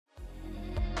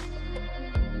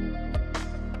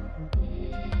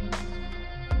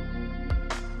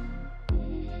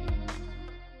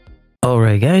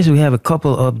Alright guys, we have a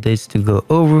couple updates to go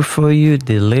over for you.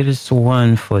 The latest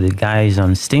one for the guys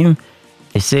on Steam.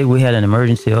 They say we had an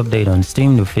emergency update on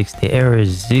Steam to fix the error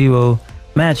 0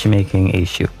 matchmaking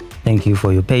issue. Thank you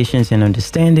for your patience and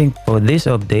understanding. For this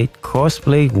update,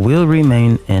 crossplay will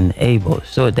remain enabled.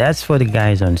 So that's for the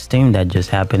guys on Steam. That just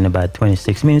happened about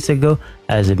 26 minutes ago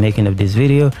as the making of this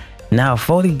video. Now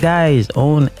for the guys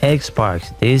on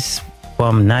Xbox, this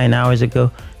from 9 hours ago,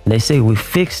 they say we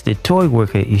fixed the toy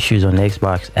worker issues on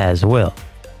Xbox as well.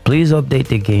 Please update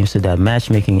the game so that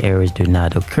matchmaking errors do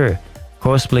not occur.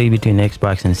 Crossplay between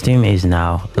Xbox and Steam is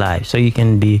now live, so you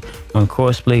can be on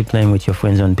crossplay playing with your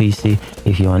friends on PC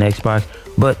if you're on Xbox.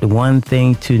 But one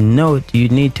thing to note, you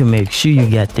need to make sure you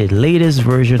get the latest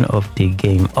version of the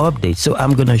game update. So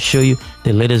I'm gonna show you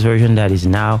the latest version that is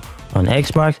now on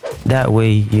Xbox. That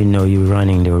way you know you're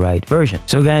running the right version.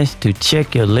 So guys, to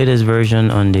check your latest version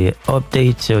on the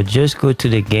update, so just go to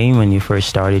the game when you first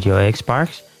started your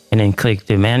Xbox and then click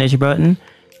the manage button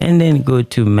and then go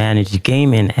to manage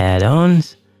game and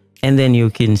add-ons, and then you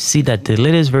can see that the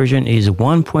latest version is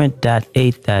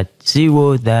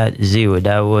 1.8.0.0.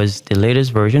 that was the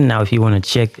latest version. Now if you want to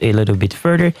check a little bit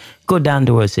further, go down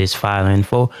to where it says file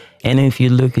info, and if you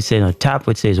look, it says on top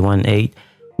it says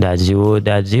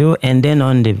 1.8.0.0, and then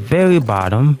on the very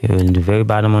bottom, on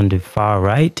the far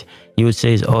right, you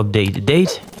says update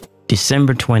date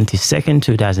December 22nd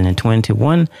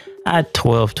 2021 at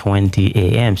 12:20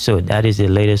 a.m. So that is the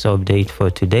latest update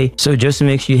for today. So just to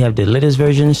make sure you have the latest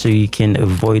version so you can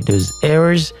avoid those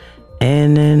errors.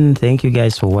 And then thank you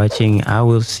guys for watching. I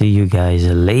will see you guys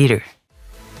later.